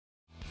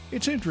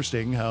It's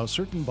interesting how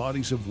certain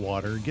bodies of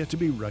water get to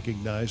be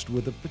recognized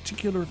with a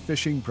particular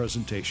fishing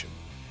presentation.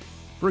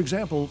 For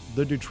example,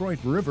 the Detroit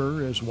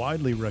River is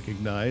widely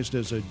recognized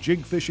as a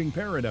jig fishing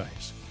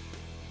paradise.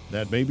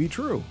 That may be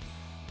true,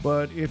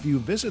 but if you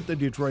visit the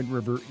Detroit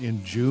River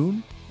in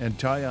June and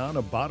tie on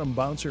a bottom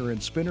bouncer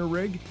and spinner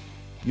rig,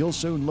 you'll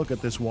soon look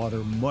at this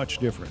water much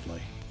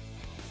differently.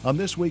 On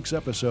this week's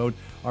episode,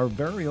 our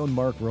very own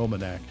Mark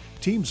Romanack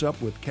teams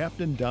up with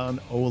Captain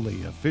Don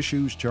Ollie of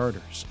Fishues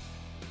Charters.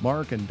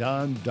 Mark and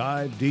Don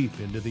dive deep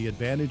into the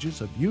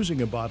advantages of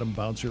using a bottom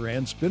bouncer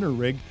and spinner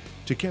rig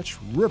to catch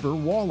river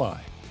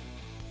walleye.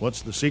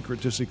 What's the secret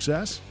to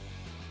success?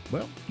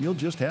 Well, you'll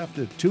just have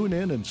to tune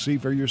in and see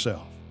for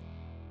yourself.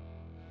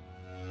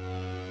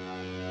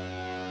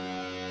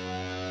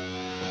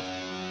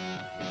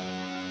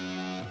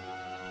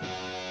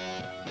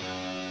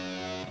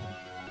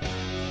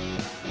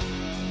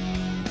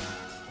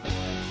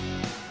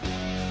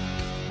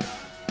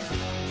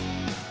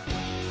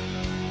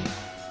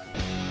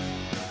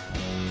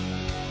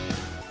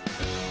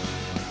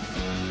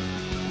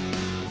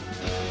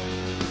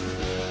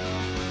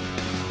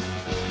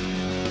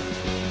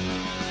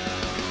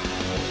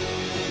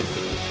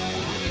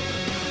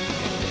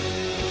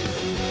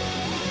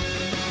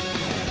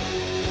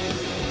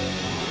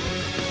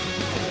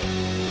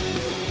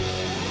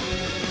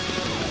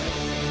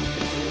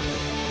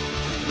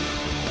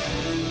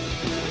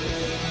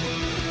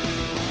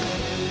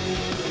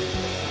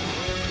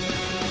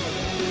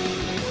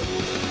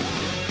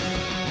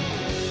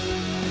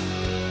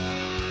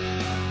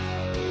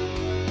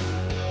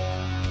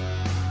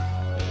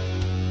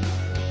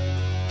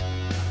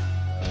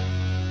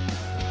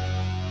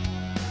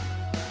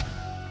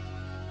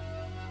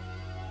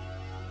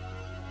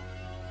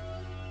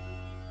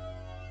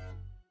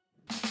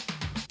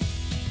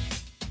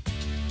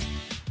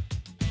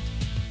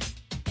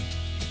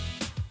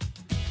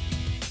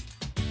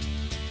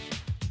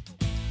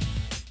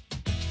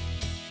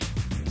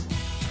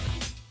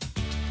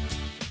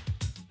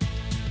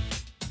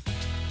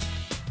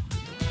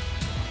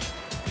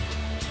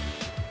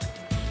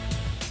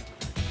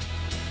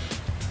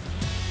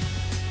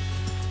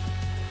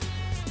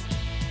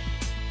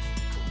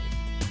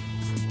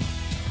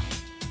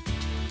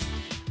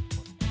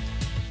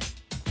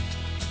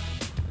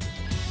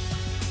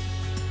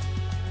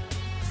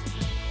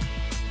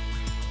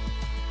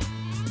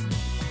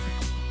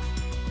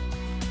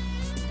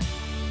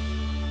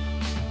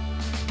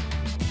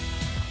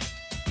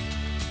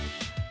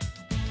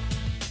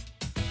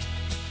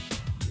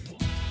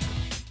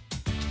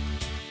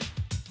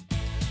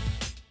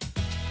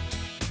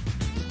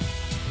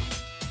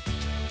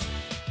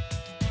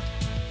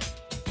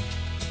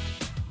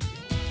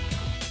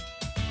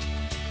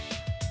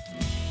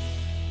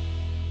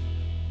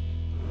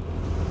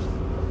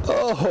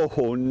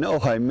 Oh no,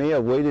 I may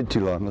have waited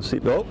too long. Let's see.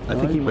 Oh, I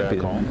think he might be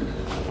there.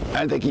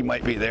 I think he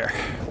might be there.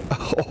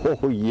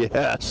 Oh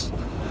yes.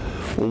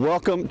 Well,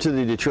 welcome to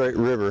the Detroit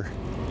River.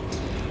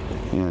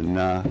 And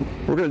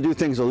we're going to do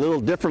things a little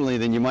differently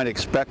than you might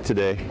expect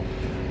today.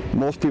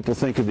 Most people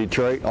think of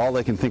Detroit, all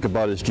they can think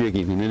about is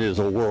jigging, and it is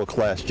a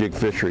world-class jig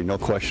fishery, no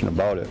question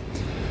about it.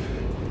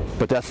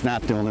 But that's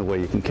not the only way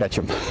you can catch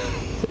them.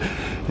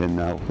 And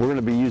we're going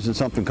to be using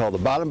something called the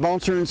bottom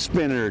bouncer and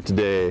spinner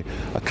today,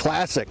 a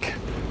classic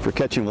for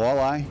catching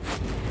walleye,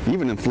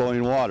 even in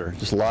flowing water.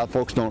 Just a lot of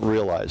folks don't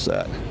realize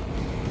that.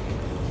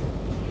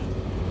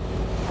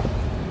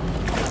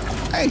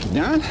 Thank you,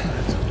 Don.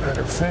 That's a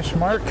better fish,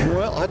 Mark.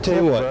 Well, I'll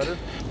tell you what,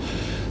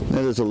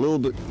 that is a little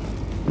bit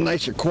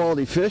nicer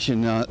quality fish,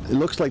 and it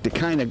looks like the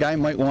kind of guy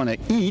might want to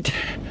eat.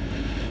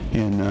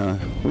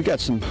 And we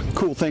got some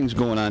cool things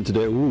going on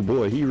today. Oh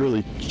boy, he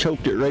really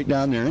choked it right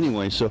down there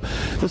anyway. So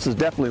this is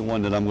definitely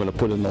one that I'm going to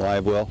put in the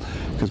live well,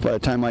 because by the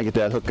time I get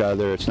that hook out of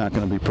there, it's not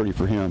going to be pretty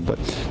for him. But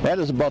that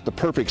is about the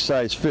perfect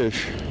size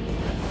fish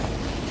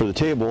for the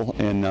table,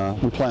 and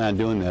we plan on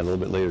doing that a little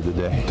bit later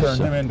today. Turn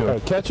him into a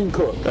catch and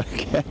cook. A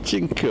catch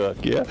and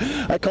cook, yeah.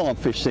 I call them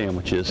fish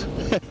sandwiches.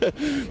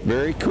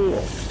 Very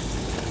cool.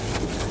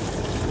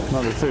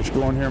 Another fish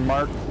going here,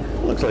 Mark.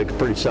 Looks like a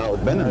pretty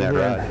solid bend in that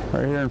rod.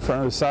 Right here in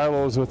front of the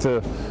silos with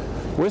the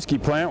whiskey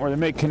plant where they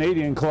make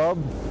Canadian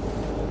Club.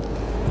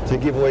 They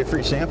give away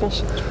free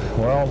samples?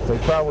 Well, they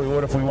probably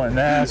would if we went and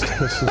asked.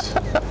 This is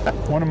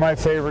one of my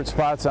favorite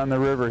spots on the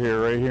river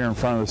here, right here in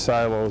front of the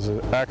silos.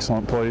 An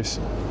excellent place.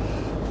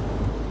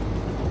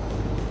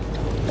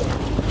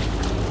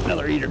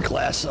 Another eater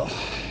class, though.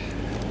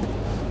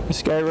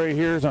 This guy right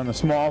here is on the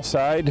small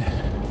side,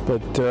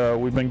 but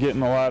we've been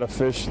getting a lot of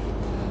fish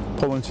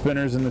pulling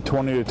spinners in the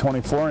 20 to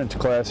 24 inch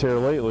class here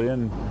lately,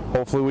 and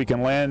hopefully we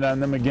can land on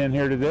them again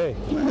here today.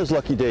 His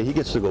lucky day, he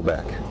gets to go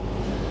back.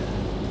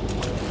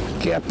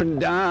 Captain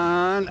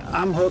Don,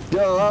 I'm hooked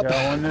up.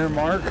 Got one there,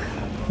 Mark?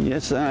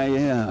 Yes, I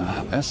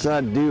am. Yes, I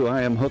do.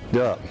 I am hooked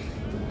up.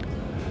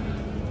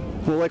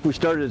 Well, like we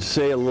started to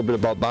say a little bit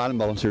about bottom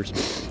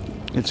bouncers,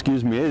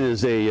 excuse me, it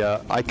is a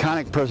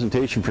iconic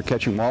presentation for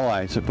catching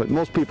walleyes, but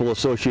most people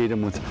associate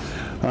them with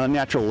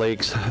natural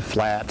lakes,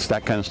 flats,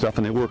 that kind of stuff,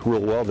 and they work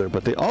real well there,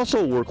 but they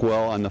also work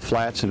well on the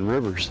flats and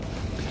rivers.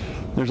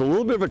 There's a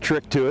little bit of a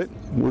trick to it.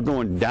 We're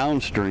going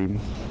downstream,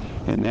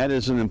 and that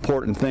is an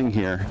important thing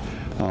here.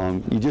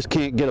 You just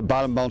can't get a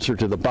bottom bouncer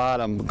to the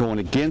bottom going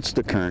against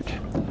the current.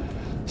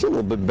 It's a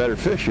little bit better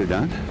fish here,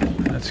 Don.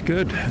 That's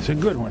good. That's a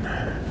good one.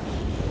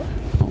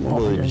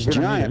 He's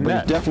giant,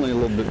 but he's definitely a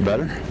little bit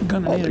better.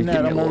 Gonna need a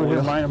net. I'm over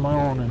here minding my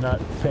own and not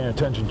paying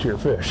attention to your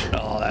fish.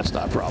 Oh, that's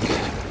not a problem.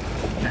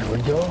 There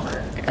we go.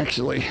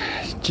 Actually,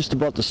 just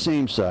about the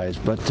same size,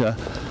 but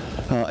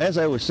as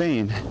I was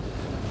saying,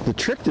 the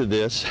trick to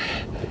this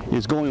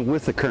is going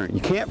with the current.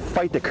 You can't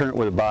fight the current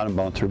with a bottom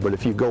bouncer, but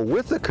if you go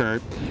with the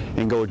current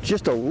and go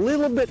just a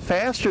little bit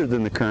faster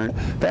than the current,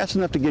 fast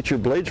enough to get your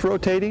blades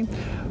rotating,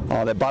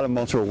 that bottom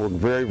bouncer will work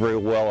very, very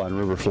well on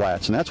river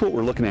flats. And that's what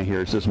we're looking at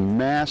here. It's this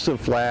massive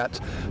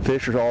flats.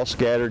 Fish are all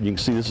scattered. You can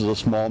see this is a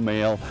small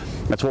male.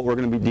 That's what we're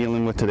going to be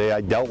dealing with today.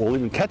 I doubt we'll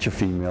even catch a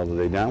female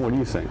today, Don. What do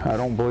you think? I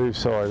don't believe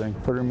so. I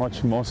think pretty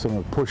much most of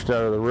them have pushed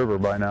out of the river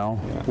by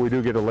now. Yeah. We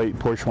do get a late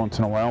push once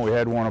in a while. We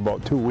had one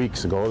about 2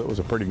 weeks ago. That was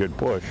a pretty good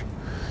push.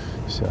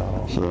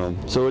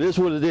 So it is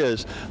what it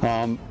is.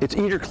 It's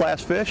eater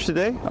class fish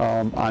today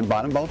on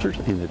bottom bouncers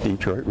in the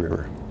Detroit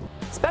River.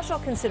 Special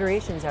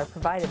considerations are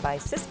provided by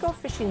Cisco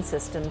Fishing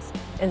Systems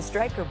and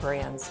Striker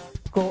brands.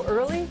 Go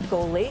early,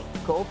 go late,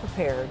 go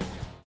prepared.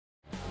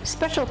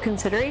 Special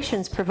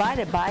considerations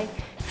provided by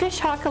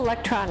Fishhawk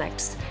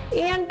Electronics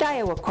and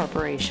Daiwa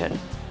Corporation.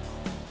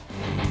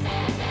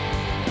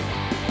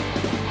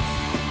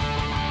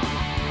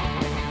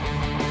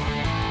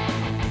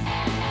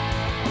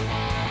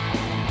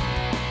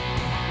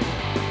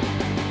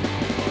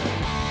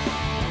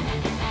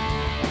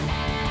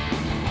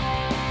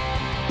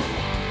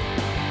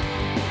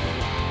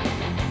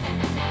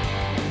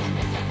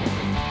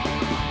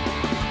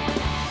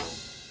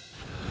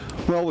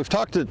 Well, we've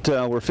talked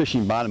that we're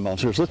fishing bottom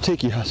bouncers. Let's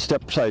take you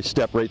step by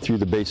step right through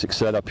the basic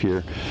setup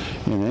here.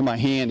 And in my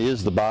hand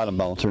is the bottom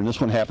bouncer, and this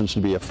one happens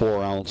to be a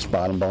 4-ounce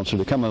bottom bouncer.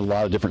 They come in a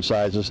lot of different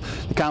sizes.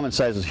 The common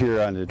sizes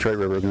here on the Detroit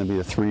River are going to be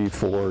the 3s,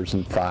 4s,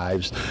 and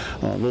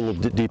 5s. A little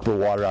deeper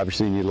water,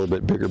 obviously you need a little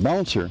bit bigger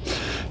bouncer.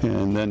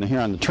 And then here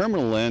on the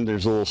terminal end,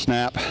 there's a little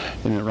snap,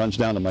 and it runs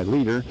down to my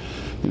leader.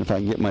 And if I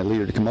can get my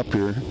leader to come up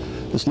here,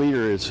 this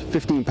leader is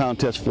 15-pound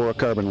test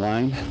fluorocarbon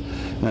line.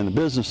 And on the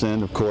business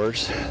end, of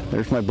course,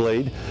 there's my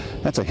blade.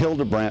 That's a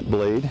Hildebrandt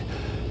blade,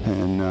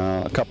 and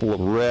a couple of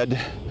red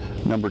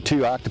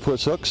 #2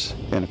 octopus hooks,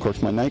 and of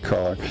course my night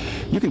crawler.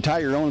 You can tie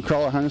your own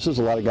crawler harnesses,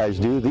 a lot of guys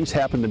do. These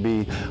happen to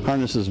be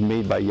harnesses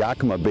made by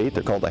Yakima Bait.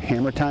 They're called a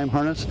Hammer Time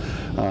harness.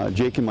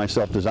 Jake and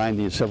myself designed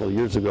these several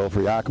years ago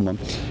for Yakima,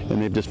 and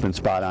they've just been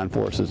spot on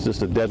for us. It's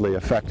just a deadly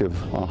effective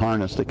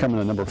harness. They come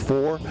in a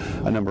 #4,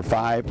 a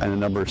 #5,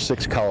 and a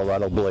 #6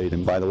 Colorado blade,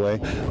 and by the way,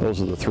 those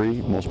are the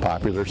 3 most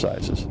popular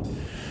sizes.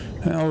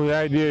 Well, the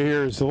idea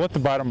here is to let the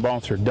bottom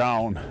bouncer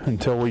down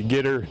until we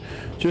get her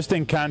just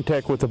in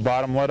contact with the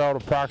bottom, let out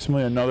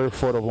approximately another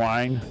foot of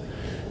line.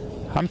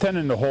 I'm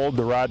tending to hold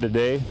the rod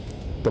today.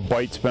 The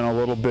bite's been a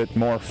little bit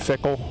more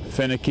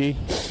finicky.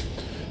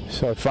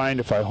 So I find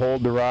if I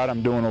hold the rod,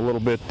 I'm doing a little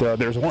bit,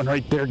 there's one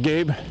right there,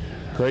 Gabe.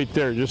 Right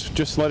there,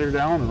 just let her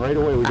down, and right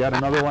away we got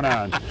another one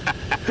on.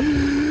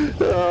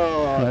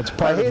 Oh, that's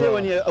part I hate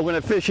it when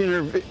a fish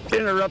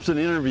interrupts an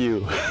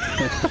interview.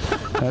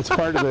 That's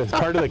part of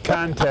the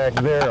contact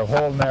there of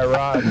holding that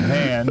rod in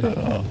hand.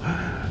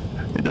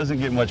 It doesn't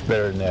get much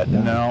better than that.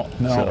 No,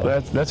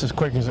 so, that's as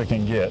quick as I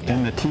can get.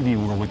 In the TV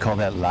world, we call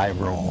that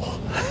live roll.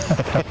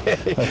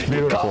 That's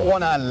beautiful. Caught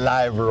one on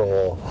live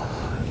roll.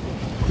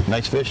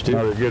 Nice fish too.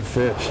 Another good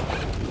fish.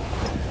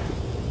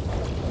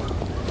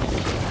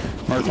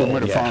 Mark, we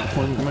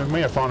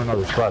may have found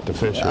another spot to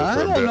fish. I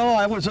don't know.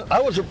 I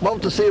was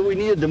about to say we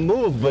needed to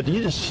move, but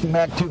you just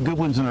smacked 2 good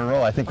ones in a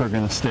row. I think we're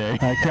going to stay.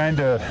 I kind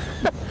of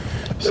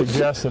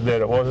suggested that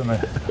it wasn't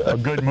a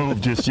good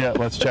move just yet.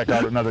 Let's check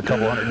out another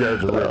couple hundred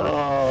yards of river.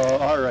 Oh,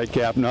 all right,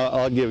 Cap. No,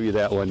 I'll give you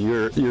that one.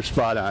 You're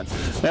spot on.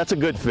 That's a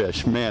good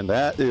fish, man.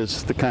 That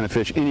is the kind of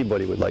fish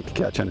anybody would like to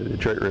catch on the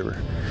Detroit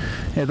River.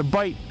 Yeah, the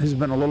bite has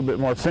been a little bit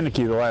more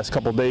finicky the last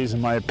couple days, in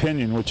my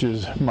opinion, which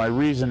is my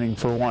reasoning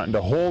for wanting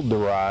to hold the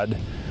rod.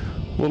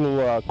 A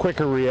little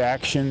quicker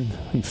reaction.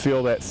 You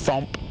feel that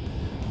thump,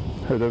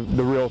 or the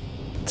real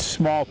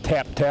small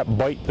tap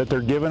bite that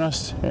they're giving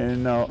us,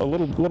 and a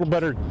little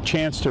better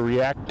chance to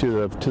react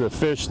to the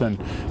fish than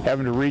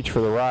having to reach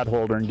for the rod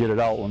holder and get it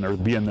out when they're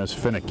being this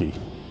finicky.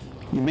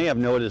 You may have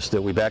noticed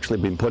that we've actually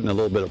been putting a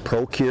little bit of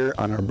Procure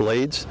on our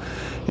blades.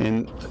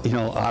 And, you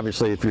know,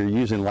 obviously if you're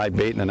using live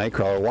bait and a night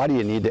crawler, why do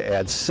you need to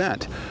add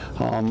scent?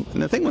 And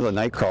the thing with a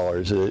night crawler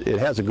is it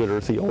has a good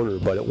earthy odor,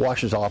 but it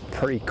washes off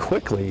pretty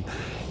quickly.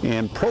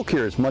 And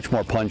Procure is much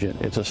more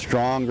pungent. It's a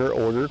stronger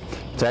odor.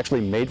 It's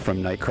actually made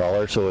from night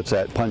crawler, so it's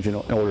that pungent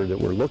odor that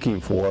we're looking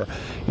for.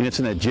 And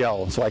it's in a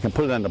gel, so I can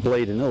put it on the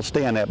blade and it'll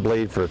stay on that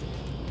blade for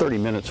 30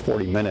 minutes,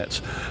 40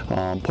 minutes,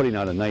 putting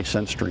out a nice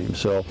scent stream.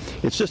 So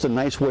it's just a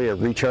nice way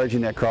of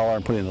recharging that crawler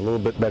and putting a little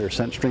bit better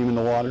scent stream in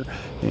the water,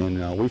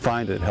 and we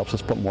find that it helps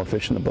us put more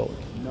fish in the boat.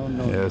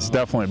 Yeah, it's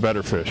definitely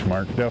better fish,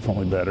 Mark,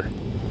 definitely better.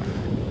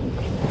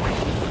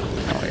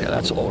 Oh yeah,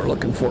 that's what we're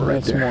looking for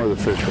right there. That's more of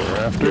the fish we're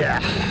after. Yeah,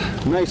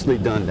 nicely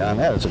done, Don.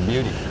 That is a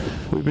beauty.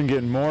 We've been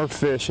getting more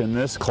fish in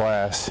this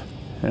class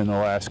in the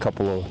last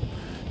couple of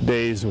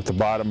days with the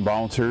bottom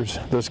bouncers.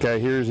 This guy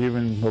here is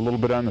even a little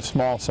bit on the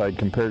small side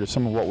compared to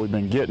some of what we've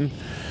been getting.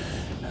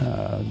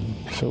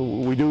 So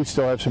we do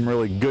still have some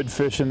really good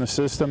fish in the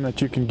system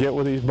that you can get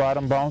with these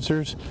bottom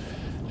bouncers.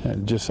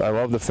 And I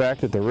love the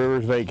fact that the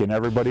river's vacant.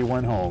 Everybody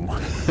went home.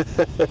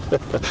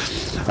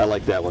 I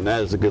like that one.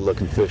 That is a good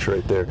looking fish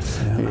right there.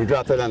 Yeah. You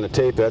drop that on the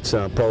tape, that's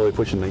probably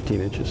pushing 19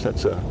 inches.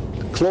 That's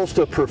close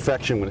to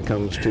perfection when it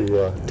comes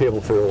to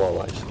table furrow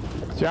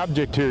walleyes. The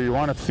object here, you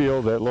want to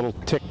feel that little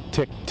tick,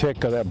 tick,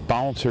 tick of that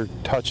bouncer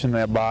touching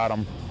that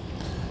bottom.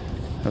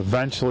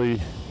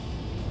 Eventually,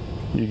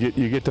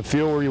 you get the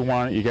feel where you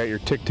want it. You got your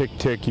tick, tick,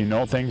 tick. You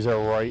know things are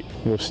right.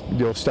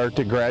 You'll start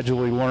to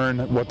gradually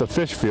learn what the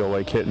fish feel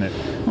like hitting it.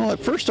 Well,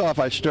 first off,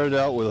 I started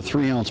out with a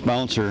 3-ounce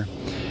bouncer,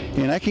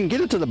 and I can get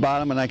it to the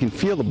bottom and I can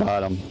feel the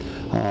bottom,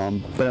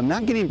 but I'm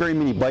not getting very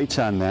many bites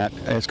on that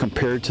as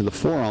compared to the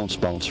 4-ounce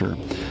bouncer.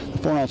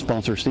 The 4-ounce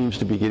bouncer seems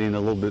to be getting a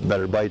little bit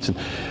better bites,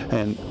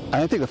 and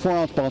I think the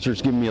 4-ounce bouncer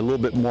is giving me a little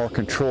bit more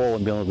control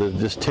and being able to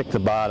just tick the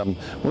bottom.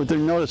 What they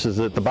notice is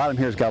that the bottom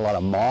here has got a lot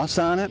of moss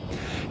on it,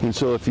 and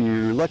so if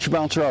you let your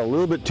bouncer out a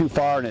little bit too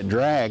far and it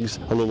drags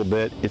a little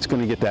bit, it's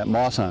going to get that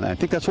moss on it. I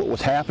think that's what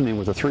was happening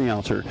with the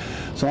 3-ouncer.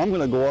 So I'm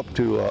going to go up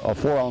to a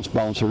 4-ounce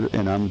bouncer,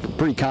 and I'm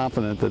pretty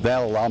confident that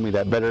that'll allow me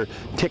that better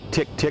tick,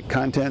 tick, tick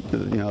content,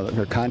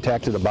 or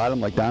contact to the bottom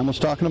like Don was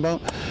talking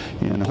about,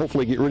 and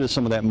hopefully get rid of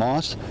some of that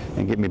moss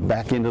and get me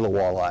back into the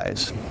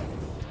walleyes.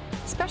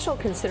 Special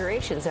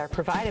considerations are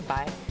provided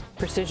by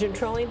Precision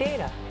Trolling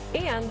Data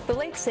and the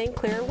Lake St.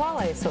 Clair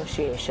Walleye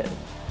Association.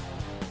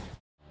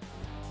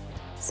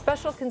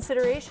 Special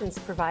considerations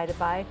provided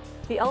by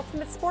the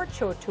Ultimate Sport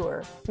Show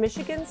Tour,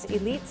 Michigan's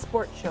elite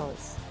sport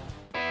shows.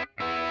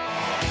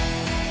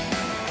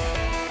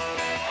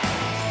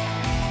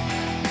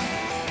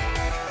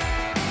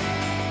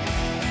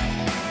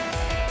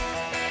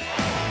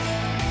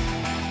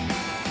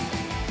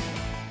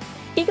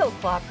 Eagle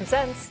Claw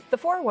presents the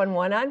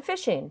 411 on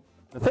fishing.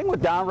 The thing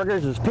with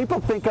downriggers is people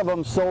think of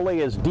them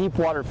solely as deep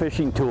water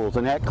fishing tools,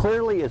 and that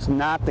clearly is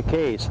not the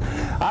case.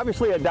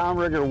 Obviously a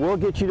downrigger will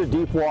get you to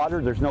deep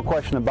water, there's no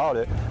question about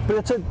it, but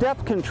it's a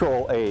depth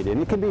control aid, and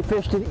it can be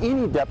fished in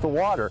any depth of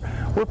water.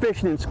 We're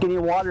fishing in skinny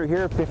water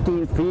here,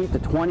 15 feet to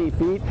 20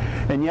 feet,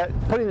 and yet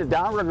putting the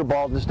downrigger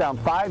ball just down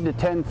 5 to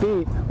 10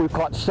 feet, we've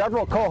caught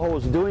several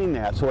cohos doing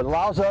that, so it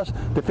allows us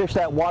to fish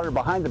that water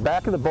behind the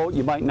back of the boat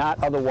you might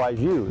not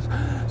otherwise use.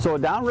 So a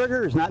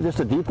downrigger is not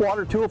just a deep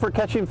water tool for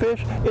catching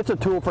fish, it's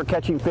a tool for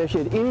catching fish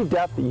at any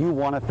depth that you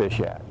want to fish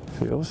at.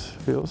 Feels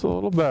a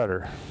little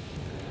better.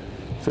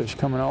 Fish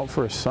coming out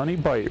for a sunny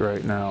bite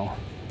right now.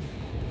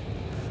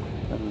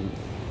 A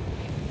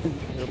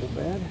little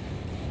bad.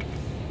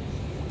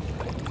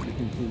 You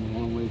can see a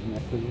long ways in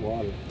that clear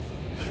water.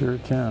 Sure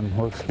can.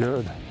 Looks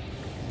good.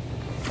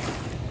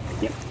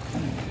 Yep.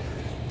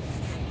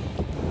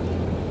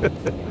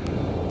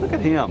 Look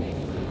at him.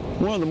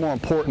 One of the more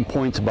important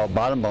points about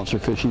bottom bouncer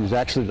fishing is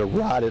actually the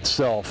rod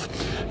itself.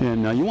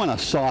 And you want a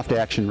soft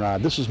action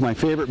rod. This is my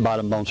favorite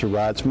bottom bouncer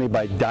rod. It's made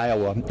by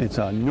Daiwa. It's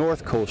a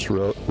North Coast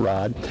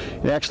rod.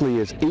 It actually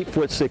is 8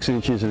 foot 6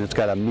 inches and it's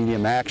got a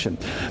medium action.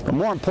 But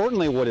more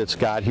importantly what it's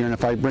got here, and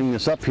if I bring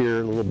this up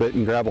here a little bit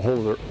and grab a hold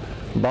of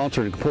the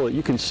bouncer and pull it,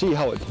 you can see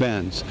how it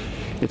bends.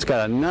 It's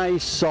got a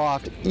nice,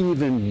 soft,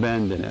 even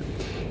bend in it.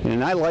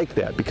 And I like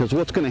that because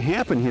what's going to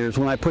happen here is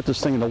when I put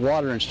this thing in the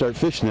water and start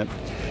fishing it,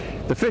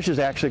 the fish is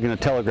actually going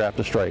to telegraph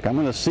the strike. I'm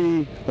going to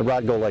see the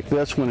rod go like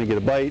this when I get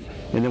a bite,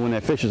 and then when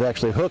that fish is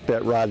actually hooked,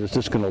 that rod is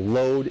just going to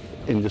load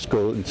and just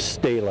go and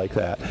stay like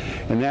that.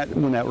 And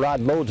when that rod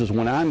loads is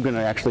when I'm going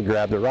to actually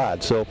grab the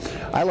rod. So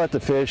I let the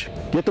fish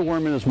get the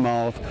worm in his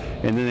mouth,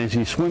 and then as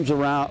he swims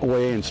around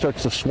away and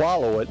starts to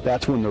swallow it,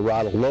 that's when the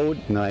rod will load,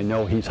 and I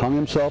know he's hung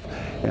himself,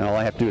 and all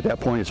I have to do at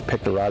that point is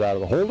pick the rod out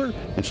of the holder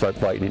and start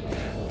fighting it.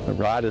 The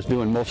rod is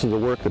doing most of the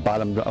work, the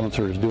bottom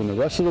bouncer is doing the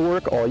rest of the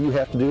work. All you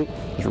have to do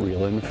is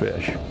reel in the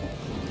fish.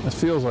 This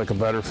feels like a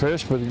better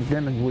fish, but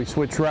again, we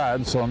switched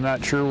rods, so I'm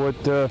not sure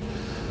what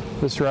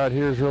this rod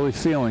here is really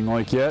feeling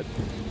like yet.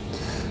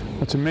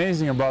 What's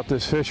amazing about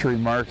this fishery,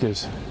 Mark,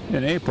 is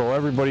in April,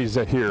 everybody's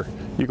here.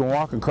 You can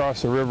walk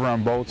across the river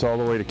on boats all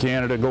the way to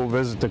Canada, go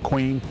visit the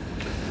Queen.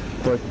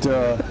 But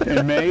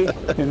in May,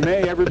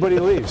 everybody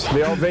leaves.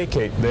 They all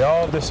vacate. They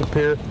all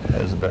disappear.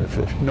 That is a better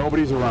fish.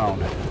 Nobody's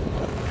around.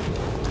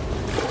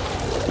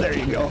 There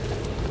you go.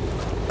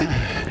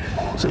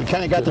 So you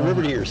kind of got the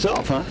river to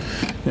yourself, huh?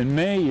 In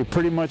May, you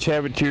pretty much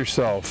have it to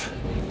yourself.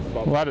 A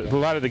lot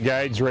of the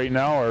guides right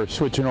now are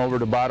switching over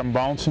to bottom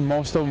bounce, and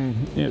most of them,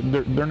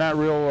 they're not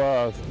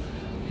real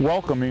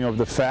welcoming of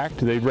the fact.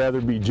 They'd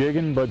rather be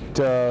jigging, but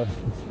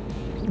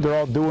they're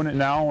all doing it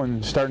now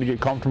and starting to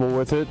get comfortable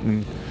with it,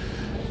 and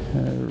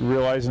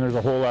realizing there's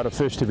a whole lot of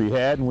fish to be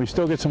had, and we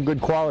still get some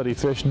good quality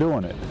fish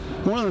doing it.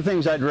 One of the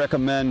things I'd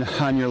recommend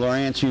on your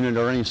Lowrance unit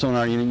or any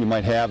sonar unit you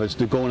might have is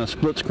to go in a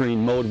split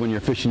screen mode when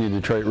you're fishing the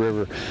Detroit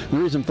River. The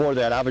reason for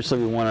that, obviously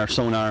we want our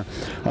sonar,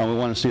 we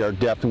want to see our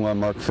depth and we want to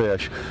mark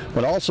fish,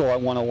 but also I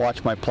want to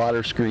watch my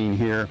plotter screen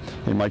here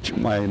and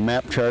my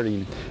map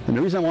charting. And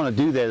the reason I want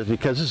to do that is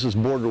because this is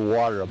border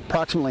water.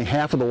 Approximately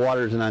half of the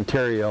water is in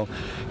Ontario,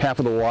 half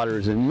of the water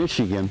is in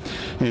Michigan,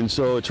 and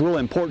so it's really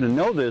important to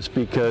know this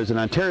because in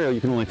Ontario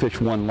you can only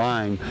fish one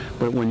line,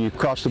 but when you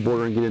cross the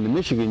border and get into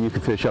Michigan you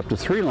can fish up to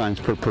 3 lines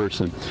per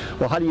person.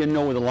 Well, how do you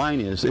know where the line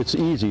is? It's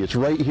easy. It's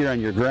right here on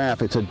your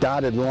graph. It's a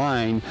dotted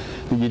line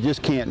that you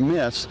just can't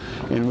miss.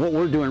 And what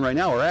we're doing right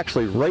now, we're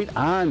actually right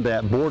on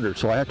that border.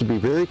 So I have to be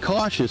very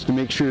cautious to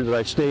make sure that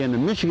I stay on the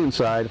Michigan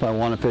side if I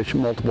want to fish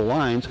multiple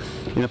lines.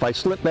 And if I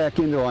slip back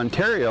into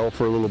Ontario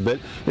for a little bit,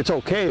 it's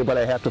okay, but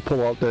I have to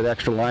pull out that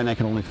extra line. I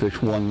can only fish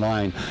one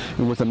line.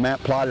 And with the map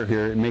plotter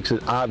here, it makes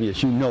it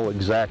obvious. You know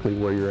exactly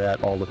where you're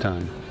at all the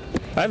time.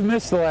 I've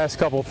missed the last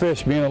couple of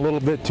fish being a little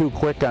bit too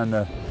quick on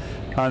the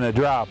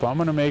drop. I'm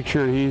going to make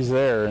sure he's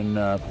there, and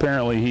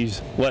apparently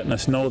he's letting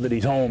us know that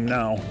he's home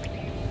now.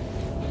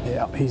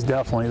 Yeah, he's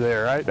definitely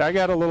there. I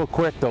got a little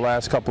quick the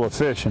last couple of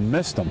fish and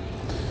missed them.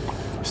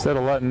 Instead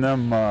of letting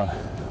them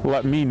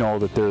let me know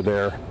that they're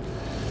there,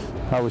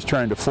 I was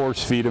trying to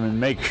force feed them and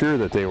make sure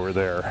that they were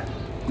there.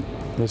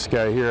 This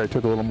guy here, I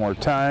took a little more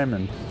time,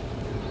 and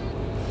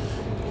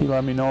he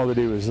let me know that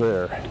he was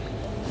there.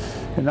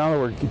 And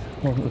now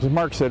that as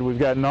Mark said, we've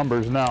got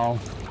numbers now.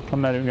 I'm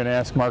not even going to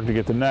ask Mark to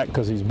get the net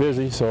because he's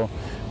busy, so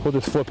we'll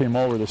just flip him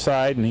over the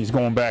side and he's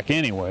going back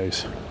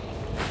anyways.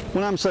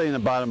 When I'm setting the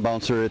bottom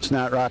bouncer, it's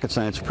not rocket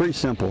science. It's pretty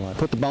simple. I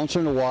put the bouncer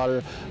in the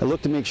water. I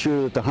look to make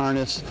sure that the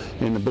harness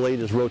and the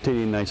blade is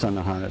rotating nice on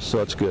the harness,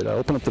 so it's good. I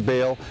open up the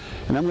bail,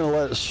 and I'm going to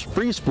let it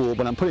free spool,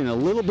 but I'm putting a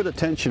little bit of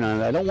tension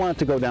on it. I don't want it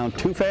to go down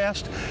too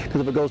fast,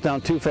 because if it goes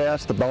down too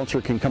fast, the bouncer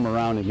can come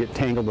around and get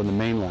tangled in the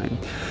main line.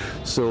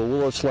 So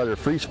we'll just let her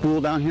free spool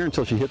down here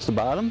until she hits the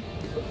bottom.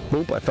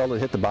 Boop, I felt it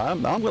hit the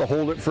bottom. Now I'm going to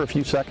hold it for a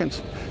few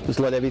seconds,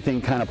 just let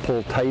everything kind of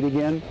pull tight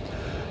again,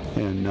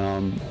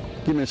 and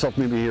give myself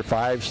maybe here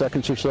 5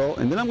 seconds or so,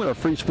 and then I'm going to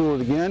free spool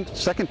it again.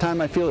 Second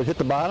time I feel it hit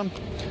the bottom,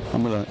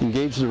 I'm going to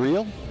engage the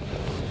reel,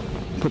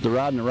 put the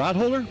rod in the rod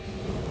holder,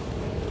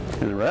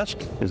 and the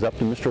rest is up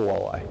to Mr.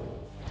 Walleye.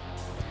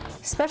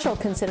 Special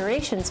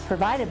considerations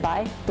provided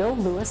by Bill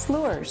Lewis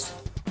Lures.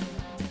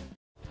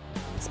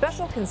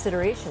 Special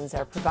considerations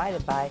are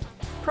provided by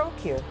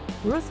Procure,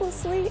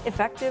 ruthlessly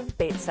effective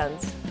bait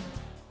scents.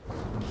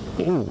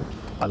 Ooh,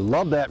 I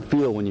love that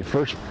feel when you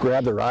first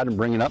grab the rod and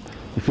bring it up.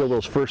 You feel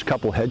those first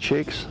couple head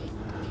shakes.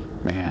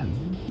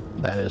 Man,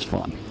 that is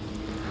fun.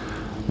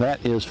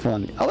 That is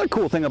fun. The other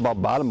cool thing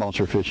about bottom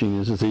bouncer fishing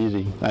is it's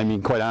easy. I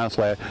mean, quite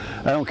honestly, I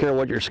don't care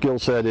what your skill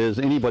set is.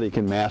 Anybody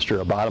can master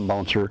a bottom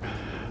bouncer.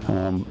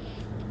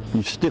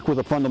 You stick with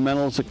the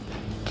fundamentals,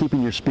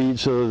 keeping your speed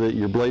so that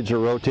your blades are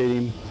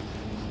rotating.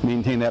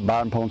 Maintain that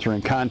bottom bouncer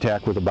in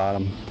contact with the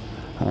bottom.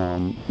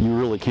 You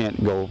really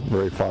can't go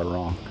very far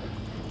wrong.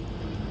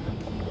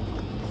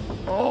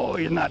 Oh,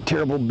 he's not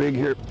terrible big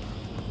here,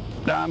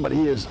 Don, but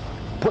he is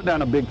putting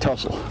down a big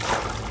tussle.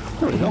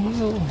 There we go.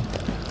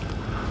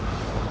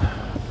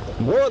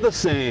 More of the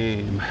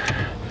same.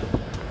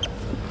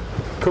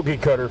 Cookie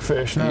cutter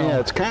fish now. Yeah,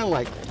 it's kind of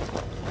like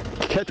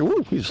catch.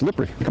 Ooh, he's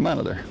slippery. Come out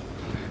of there.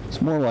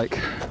 It's more like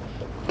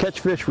catch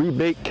fish,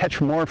 rebait, catch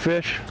more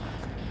fish,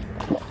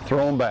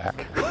 throw them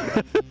back.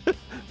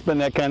 It's been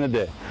that kind of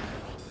day.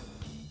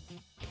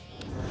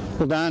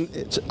 Well, Don,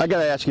 I got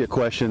to ask you a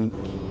question.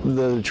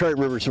 The Detroit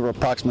rivers are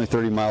approximately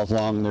 30 miles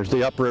long. There's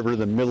the upriver,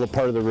 the middle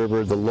part of the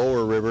river, the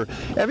lower river.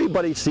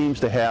 Everybody seems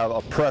to have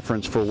a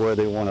preference for where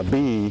they want to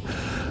be.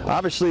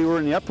 Obviously, we're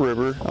in the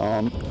upriver.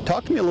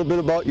 Talk to me a little bit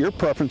about your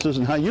preferences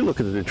and how you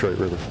look at the Detroit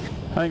River.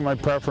 I think my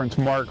preference,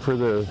 Mark, for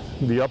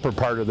the upper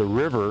part of the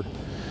river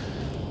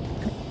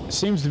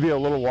seems to be a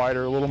little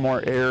wider, a little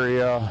more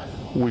area.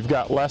 We've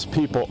got less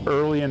people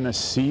early in the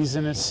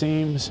season, it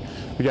seems.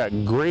 We got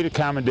great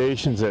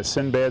accommodations at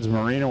Sinbad's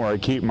Marina where I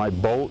keep my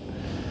boat.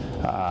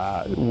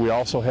 We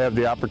also have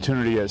the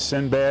opportunity at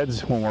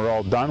Sinbad's, when we're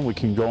all done, we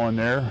can go in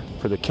there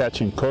for the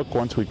catch and cook.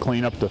 Once we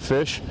clean up the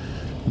fish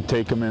and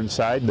take them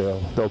inside,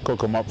 they'll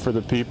cook them up for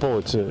the people.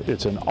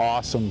 It's an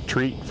awesome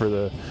treat for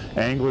the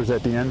anglers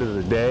at the end of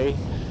the day.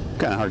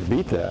 Kind of hard to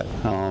beat that.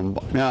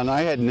 Now, and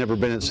I had never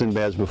been at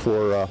Sinbad's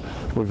before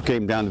we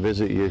came down to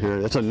visit you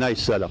here. That's a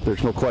nice setup.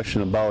 There's no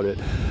question about it.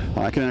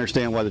 I can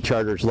understand why the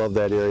charters love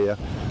that area.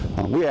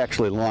 We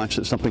actually launched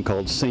at something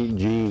called St.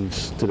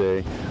 Jean's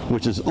today,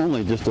 which is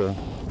only just a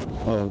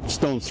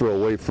stone's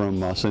throw away from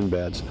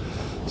Sinbad's.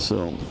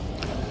 So,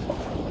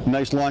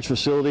 nice launch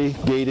facility,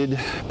 gated,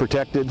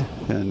 protected,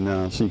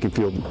 and so you can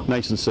feel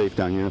nice and safe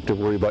down here. You don't have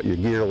to worry about your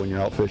gear when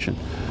you're out fishing.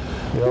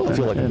 Yep. I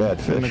feel like a bad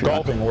fish. In the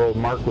golfing world,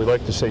 Mark, we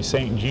like to say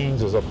St.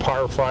 Jean's is a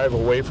par 5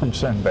 away from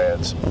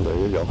Sinbad's. Oh, there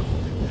you go.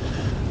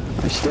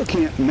 I still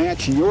can't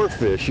match your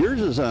fish.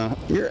 Yours is,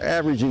 you're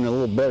averaging a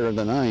little better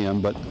than I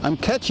am, but I'm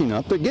catching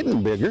up. They're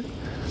getting bigger.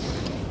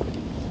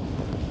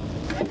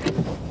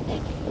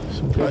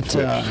 Some good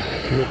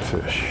fish. Good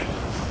fish.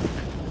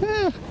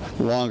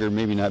 Longer,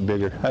 maybe not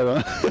bigger. I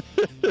don't know.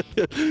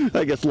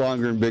 I guess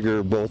longer and bigger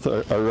are both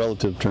are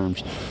relative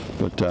terms.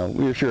 But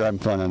we're sure having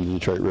fun on the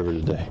Detroit River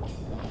today.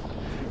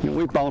 You know,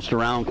 we've bounced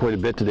around quite a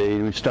bit today.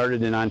 We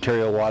started in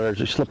Ontario waters,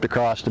 we slipped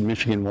across to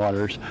Michigan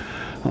waters.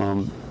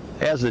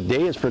 As the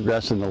day has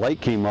progressed and the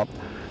light came up,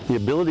 the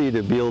ability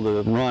to be able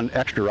to run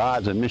extra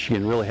rods in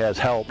Michigan really has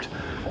helped.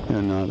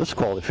 And this is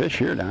quality fish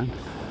here, Don.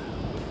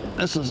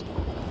 This is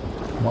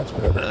much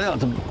better.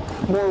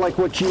 It's more like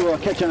what you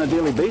catch on a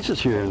daily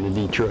basis here in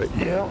the Detroit.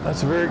 Yeah,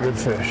 that's a very good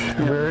fish.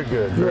 Yeah. Very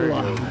good. Very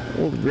good.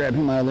 We'll grab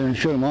him out of there and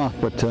show him off.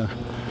 But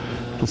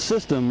the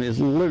system is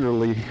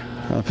literally,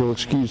 if you'll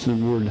excuse the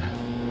word,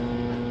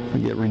 I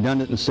get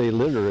redundant and say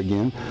litter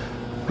again.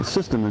 The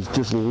system is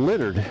just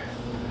littered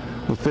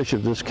with fish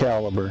of this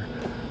caliber.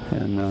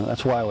 And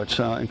that's why it's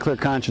in clear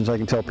conscience I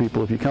can tell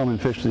people, if you come and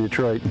fish to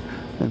Detroit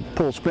and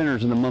pull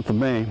spinners in the month of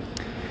May,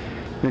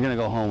 you're going to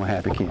go home a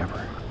happy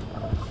camper.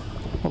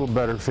 A little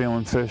better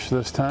feeling fish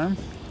this time.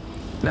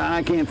 Now,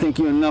 I can't thank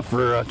you enough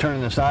for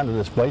turning this on to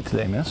this bite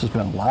today, man. This has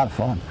been a lot of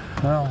fun.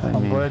 Well,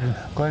 I'm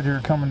glad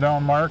you're coming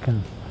down, Mark,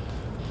 and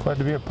glad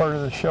to be a part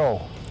of the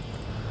show.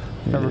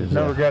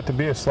 Never got to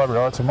be a celebrity.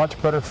 Oh, it's a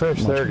much better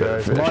fish there,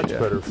 guys. Much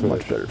better fish.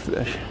 Much better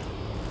fish.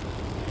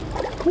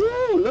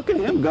 Woo, look at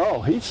him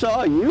go. He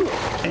saw you,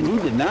 and he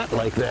did not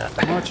like that.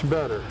 Much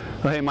better.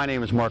 Well, hey, my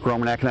name is Mark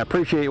Romanack, and I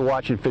appreciate you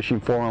watching Fishing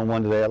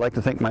 411 today. I'd like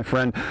to thank my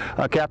friend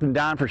Captain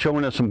Don for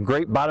showing us some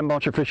great bottom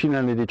bouncer fishing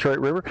on the Detroit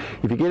River.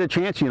 If you get a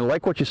chance and you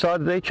like what you saw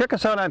today, check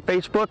us out on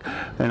Facebook,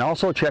 and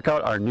also check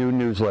out our new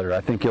newsletter.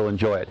 I think you'll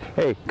enjoy it.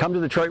 Hey, come to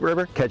the Detroit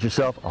River, catch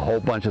yourself a whole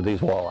bunch of these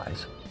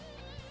walleyes.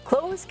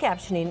 Closed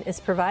captioning is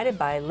provided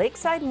by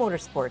Lakeside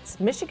Motorsports,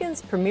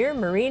 Michigan's premier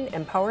marine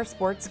and power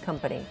sports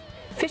company.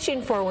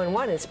 Fishing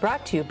 411 is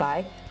brought to you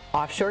by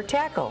Offshore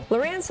Tackle,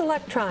 Lowrance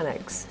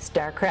Electronics,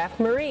 Starcraft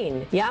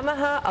Marine,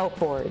 Yamaha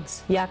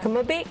Outboards,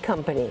 Yakima Bait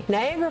Company,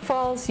 Niagara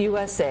Falls,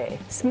 USA,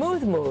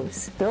 Smooth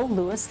Moves, Bill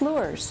Lewis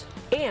Lures,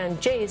 and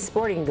Jay's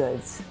Sporting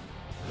Goods.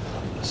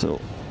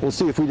 So we'll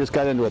see if we just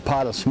got into a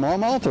pot of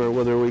smallmouth or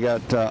whether we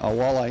got a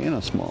walleye in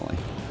a smallie.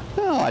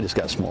 No, I just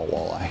got a small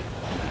walleye.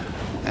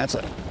 That's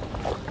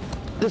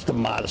just a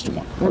modest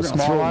one. A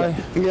small eye?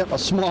 Yep, a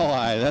small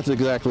eye. That's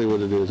exactly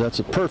what it is. That's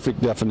a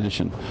perfect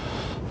definition.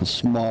 A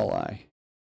small eye.